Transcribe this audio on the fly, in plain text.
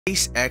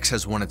SpaceX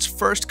has won its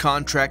first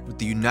contract with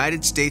the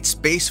United States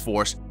Space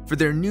Force for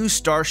their new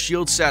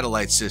Starshield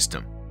satellite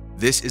system.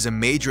 This is a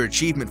major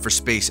achievement for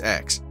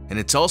SpaceX, and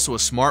it's also a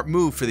smart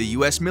move for the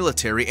US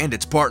military and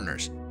its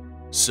partners.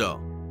 So,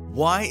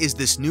 why is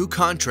this new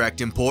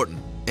contract important,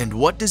 and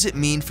what does it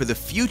mean for the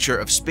future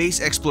of space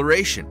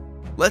exploration?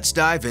 Let's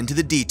dive into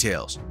the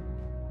details.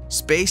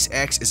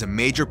 SpaceX is a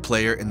major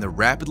player in the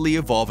rapidly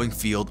evolving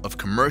field of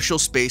commercial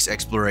space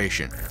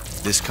exploration.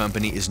 This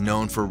company is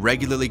known for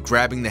regularly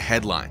grabbing the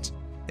headlines,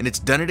 and it's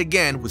done it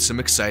again with some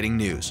exciting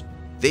news.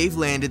 They've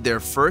landed their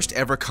first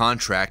ever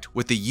contract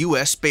with the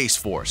US Space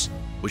Force,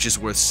 which is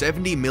worth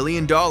 $70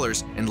 million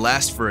and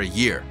lasts for a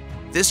year.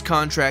 This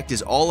contract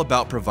is all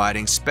about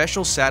providing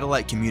special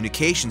satellite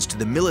communications to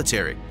the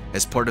military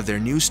as part of their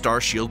new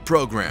Starshield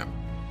program.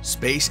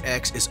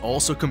 SpaceX is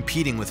also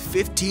competing with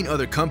 15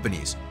 other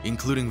companies,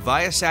 including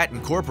Viasat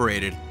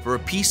Incorporated, for a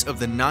piece of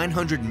the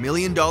 $900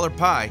 million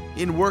pie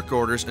in work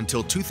orders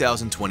until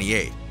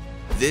 2028.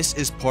 This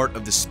is part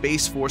of the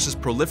Space Force's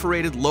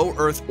proliferated low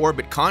Earth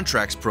orbit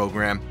contracts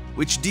program,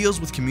 which deals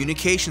with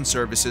communication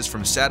services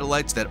from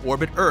satellites that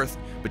orbit Earth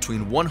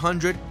between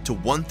 100 to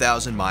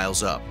 1,000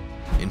 miles up.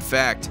 In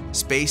fact,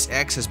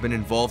 SpaceX has been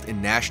involved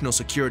in national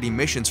security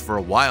missions for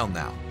a while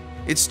now.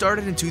 It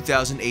started in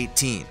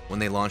 2018 when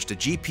they launched a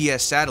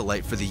GPS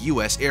satellite for the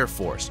US Air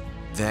Force.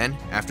 Then,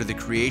 after the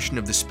creation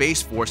of the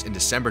Space Force in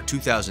December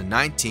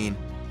 2019,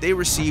 they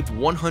received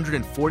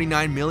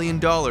 $149 million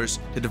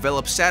to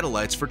develop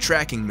satellites for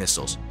tracking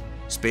missiles.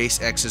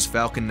 SpaceX's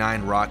Falcon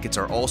 9 rockets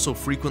are also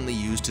frequently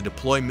used to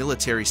deploy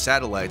military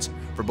satellites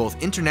for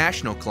both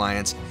international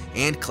clients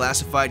and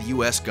classified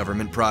US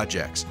government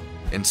projects.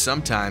 And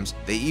sometimes,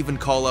 they even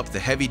call up the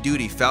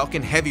heavy-duty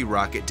Falcon Heavy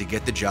rocket to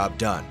get the job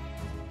done.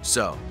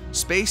 So,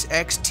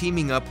 SpaceX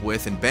teaming up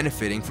with and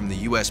benefiting from the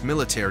US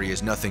military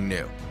is nothing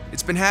new.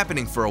 It's been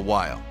happening for a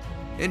while.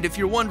 And if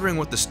you're wondering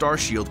what the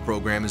Starshield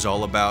program is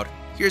all about,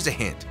 here's a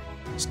hint.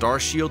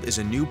 Starshield is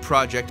a new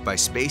project by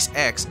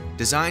SpaceX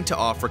designed to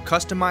offer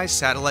customized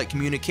satellite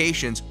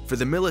communications for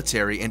the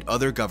military and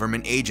other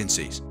government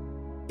agencies.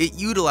 It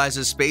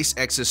utilizes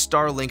SpaceX's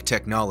Starlink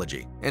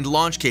technology and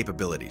launch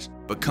capabilities,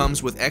 but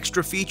comes with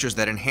extra features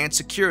that enhance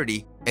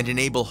security and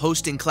enable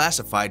hosting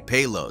classified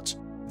payloads.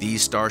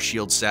 These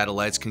Starshield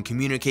satellites can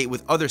communicate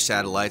with other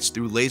satellites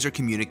through laser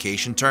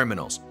communication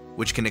terminals,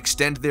 which can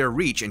extend their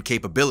reach and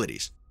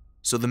capabilities.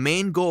 So the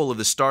main goal of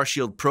the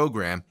Starshield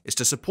program is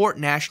to support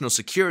national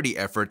security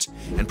efforts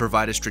and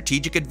provide a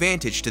strategic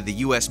advantage to the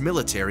US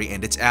military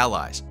and its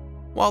allies.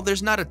 While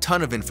there's not a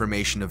ton of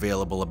information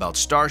available about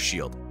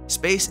Starshield,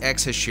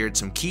 SpaceX has shared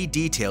some key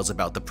details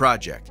about the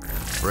project.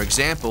 For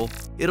example,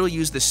 it'll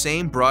use the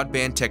same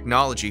broadband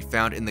technology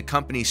found in the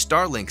company's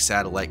Starlink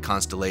satellite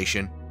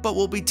constellation, but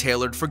will be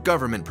tailored for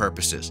government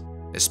purposes,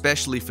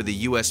 especially for the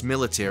US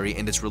military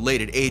and its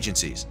related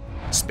agencies.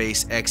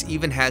 SpaceX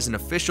even has an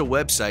official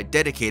website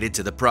dedicated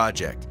to the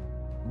project.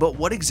 But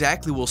what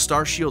exactly will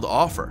Starshield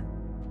offer?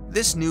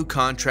 This new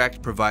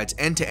contract provides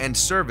end-to-end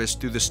service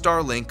through the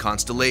Starlink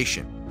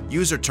constellation,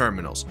 user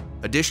terminals,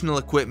 additional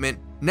equipment,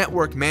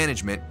 network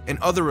management, and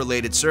other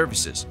related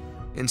services.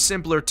 In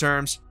simpler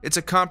terms, it's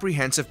a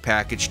comprehensive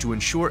package to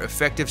ensure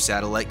effective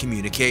satellite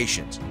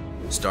communications.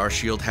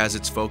 Starshield has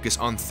its focus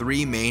on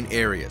three main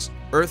areas: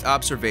 Earth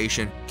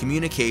observation,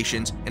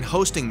 communications, and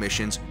hosting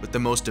missions with the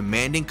most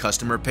demanding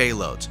customer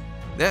payloads.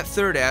 That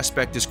third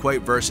aspect is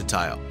quite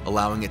versatile,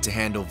 allowing it to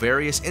handle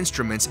various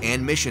instruments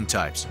and mission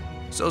types.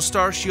 So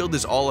Starshield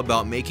is all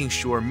about making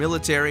sure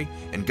military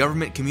and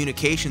government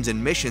communications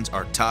and missions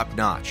are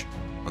top-notch.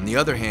 On the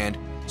other hand,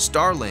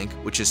 Starlink,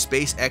 which is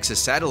SpaceX's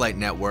satellite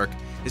network,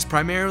 is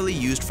primarily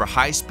used for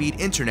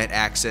high-speed internet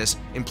access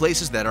in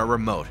places that are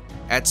remote,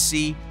 at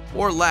sea,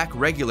 or lack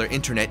regular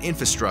internet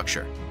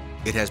infrastructure.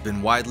 It has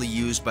been widely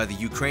used by the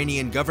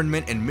Ukrainian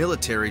government and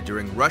military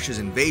during Russia's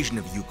invasion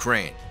of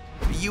Ukraine.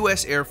 The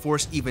US Air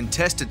Force even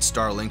tested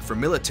Starlink for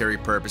military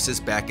purposes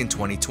back in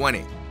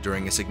 2020,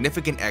 during a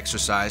significant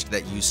exercise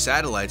that used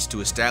satellites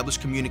to establish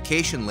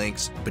communication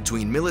links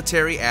between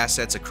military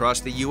assets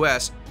across the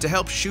US to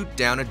help shoot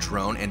down a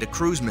drone and a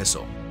cruise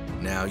missile.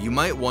 Now, you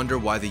might wonder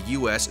why the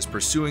US is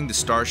pursuing the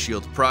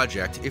Starshield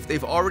project if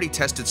they've already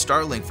tested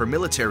Starlink for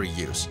military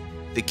use.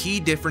 The key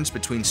difference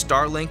between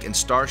Starlink and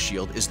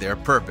Starshield is their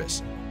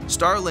purpose.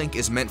 Starlink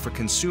is meant for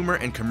consumer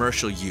and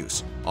commercial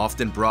use,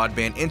 often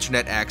broadband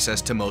internet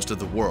access to most of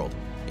the world.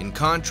 In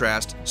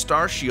contrast,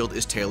 Starshield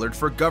is tailored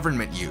for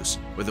government use,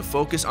 with a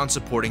focus on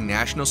supporting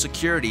national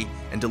security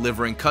and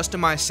delivering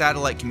customized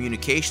satellite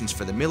communications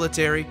for the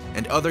military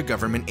and other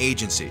government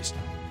agencies.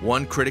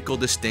 One critical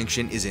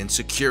distinction is in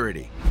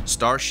security.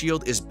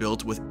 Starshield is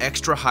built with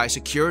extra high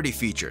security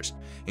features,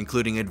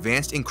 including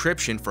advanced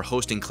encryption for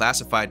hosting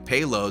classified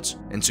payloads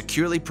and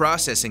securely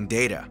processing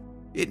data.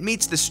 It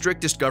meets the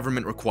strictest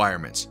government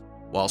requirements.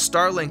 While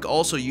Starlink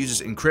also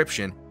uses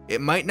encryption,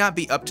 it might not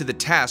be up to the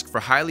task for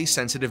highly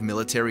sensitive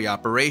military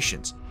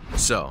operations.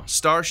 So,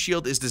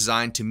 Starshield is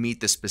designed to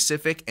meet the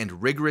specific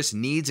and rigorous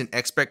needs and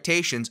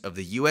expectations of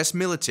the US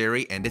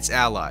military and its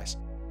allies.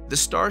 The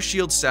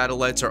Starshield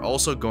satellites are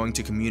also going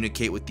to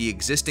communicate with the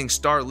existing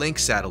Starlink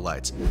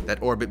satellites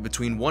that orbit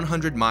between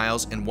 100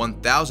 miles and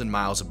 1,000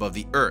 miles above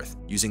the Earth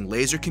using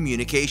laser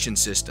communication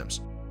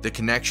systems. The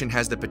connection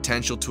has the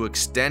potential to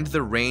extend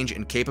the range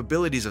and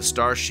capabilities of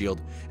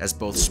Starshield as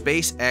both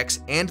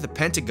SpaceX and the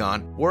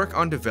Pentagon work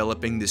on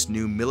developing this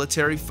new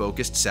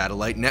military-focused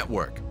satellite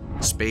network.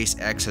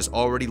 SpaceX has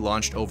already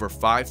launched over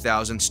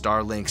 5,000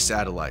 Starlink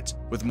satellites,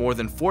 with more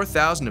than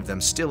 4,000 of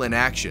them still in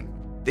action.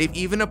 They've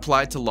even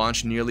applied to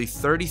launch nearly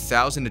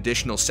 30,000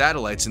 additional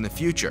satellites in the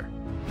future.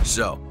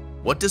 So,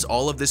 what does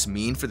all of this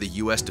mean for the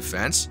US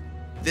defense?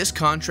 This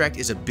contract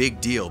is a big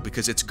deal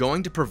because it's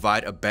going to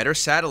provide a better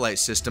satellite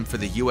system for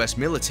the US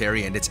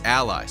military and its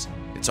allies.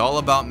 It's all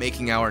about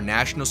making our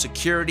national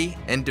security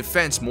and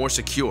defense more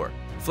secure,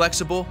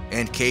 flexible,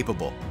 and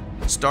capable.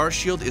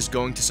 Starshield is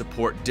going to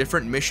support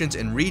different missions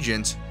and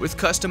regions with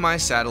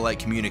customized satellite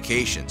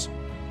communications.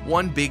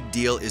 One big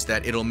deal is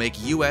that it'll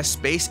make US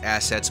space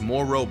assets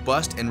more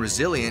robust and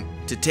resilient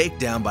to take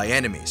down by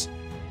enemies.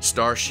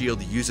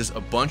 Starshield uses a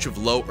bunch of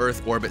low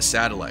Earth orbit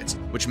satellites,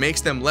 which makes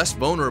them less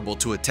vulnerable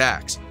to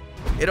attacks.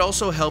 It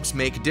also helps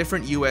make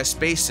different US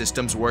space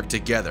systems work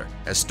together,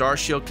 as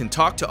Starshield can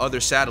talk to other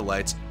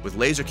satellites with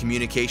laser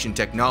communication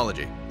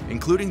technology,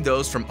 including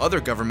those from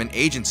other government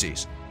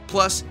agencies.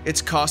 Plus,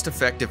 it's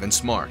cost-effective and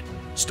smart.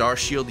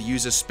 Starshield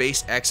uses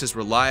SpaceX's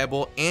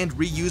reliable and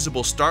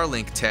reusable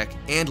Starlink tech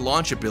and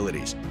launch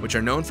abilities, which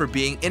are known for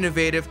being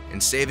innovative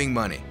and saving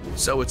money.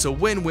 So it's a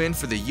win-win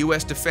for the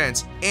US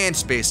defense and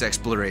space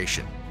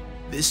exploration.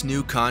 This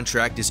new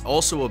contract is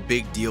also a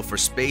big deal for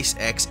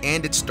SpaceX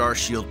and its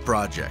Starshield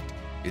project.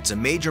 It's a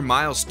major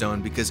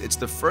milestone because it's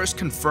the first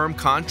confirmed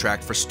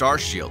contract for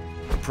Starshield,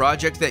 a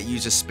project that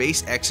uses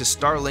SpaceX's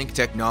Starlink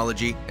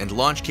technology and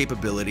launch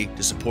capability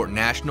to support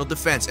national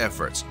defense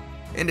efforts.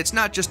 And it's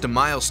not just a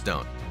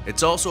milestone,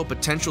 it's also a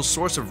potential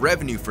source of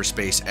revenue for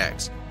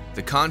SpaceX.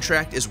 The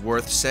contract is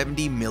worth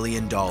 $70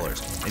 million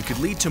and could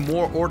lead to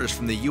more orders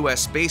from the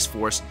US Space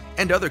Force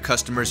and other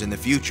customers in the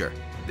future.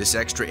 This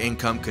extra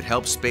income could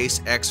help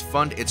SpaceX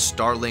fund its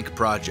Starlink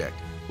project,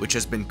 which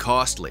has been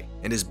costly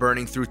and is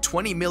burning through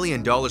 $20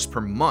 million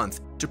per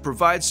month to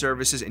provide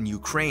services in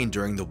Ukraine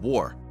during the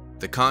war.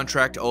 The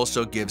contract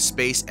also gives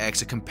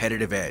SpaceX a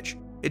competitive edge.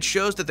 It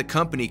shows that the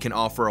company can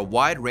offer a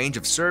wide range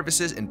of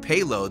services and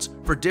payloads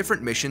for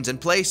different missions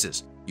and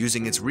places,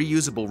 using its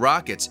reusable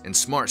rockets and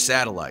smart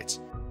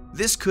satellites.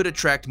 This could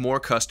attract more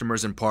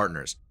customers and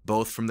partners,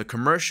 both from the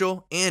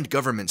commercial and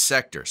government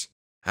sectors.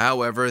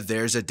 However,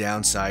 there's a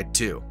downside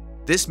too.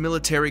 This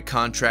military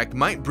contract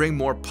might bring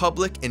more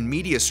public and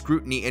media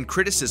scrutiny and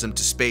criticism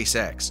to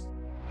SpaceX.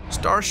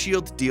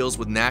 Starshield deals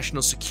with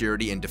national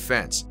security and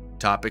defense,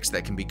 topics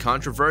that can be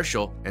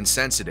controversial and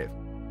sensitive.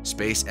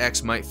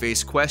 SpaceX might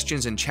face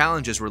questions and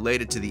challenges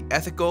related to the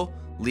ethical,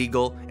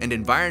 legal, and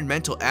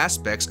environmental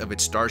aspects of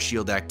its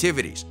Starshield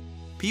activities.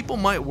 People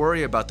might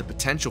worry about the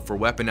potential for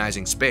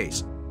weaponizing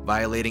space,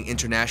 violating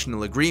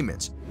international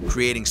agreements,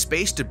 creating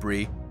space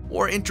debris,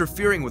 or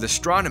interfering with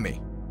astronomy.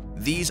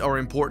 These are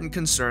important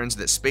concerns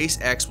that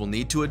SpaceX will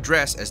need to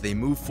address as they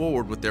move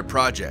forward with their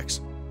projects.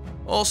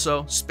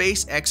 Also,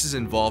 SpaceX's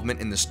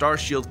involvement in the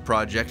Starshield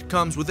project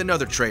comes with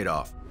another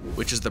trade-off,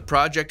 which is the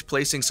project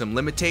placing some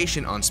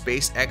limitation on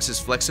SpaceX's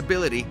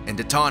flexibility and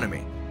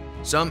autonomy.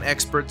 Some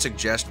experts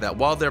suggest that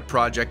while their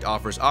project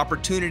offers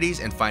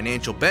opportunities and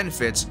financial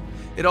benefits,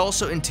 it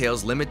also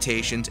entails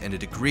limitations and a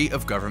degree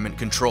of government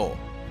control.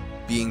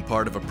 Being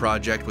part of a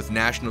project with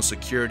national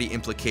security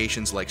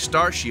implications like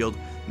Starshield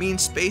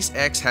means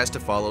SpaceX has to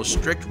follow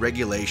strict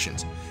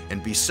regulations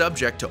and be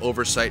subject to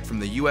oversight from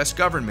the US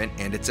government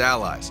and its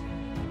allies.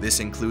 This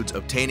includes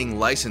obtaining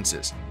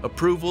licenses,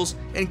 approvals,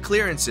 and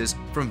clearances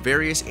from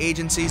various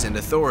agencies and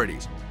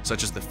authorities,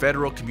 such as the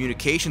Federal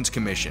Communications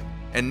Commission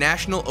and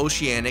National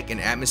Oceanic and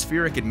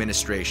Atmospheric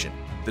Administration,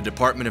 the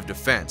Department of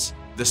Defense,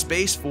 the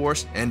Space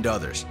Force, and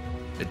others.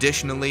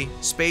 Additionally,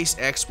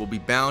 SpaceX will be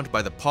bound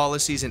by the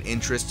policies and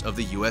interests of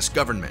the US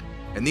government,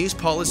 and these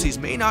policies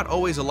may not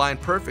always align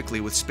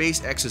perfectly with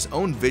SpaceX's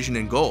own vision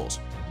and goals.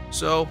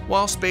 So,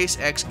 while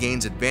SpaceX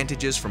gains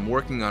advantages from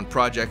working on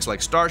projects like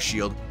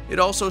Starshield, it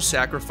also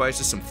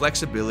sacrifices some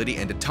flexibility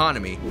and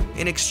autonomy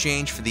in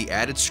exchange for the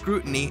added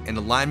scrutiny and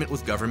alignment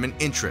with government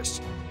interests,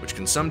 which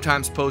can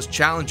sometimes pose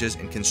challenges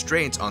and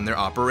constraints on their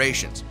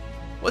operations.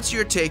 What's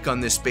your take on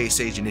this space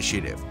age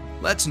initiative?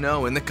 Let's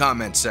know in the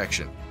comments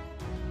section.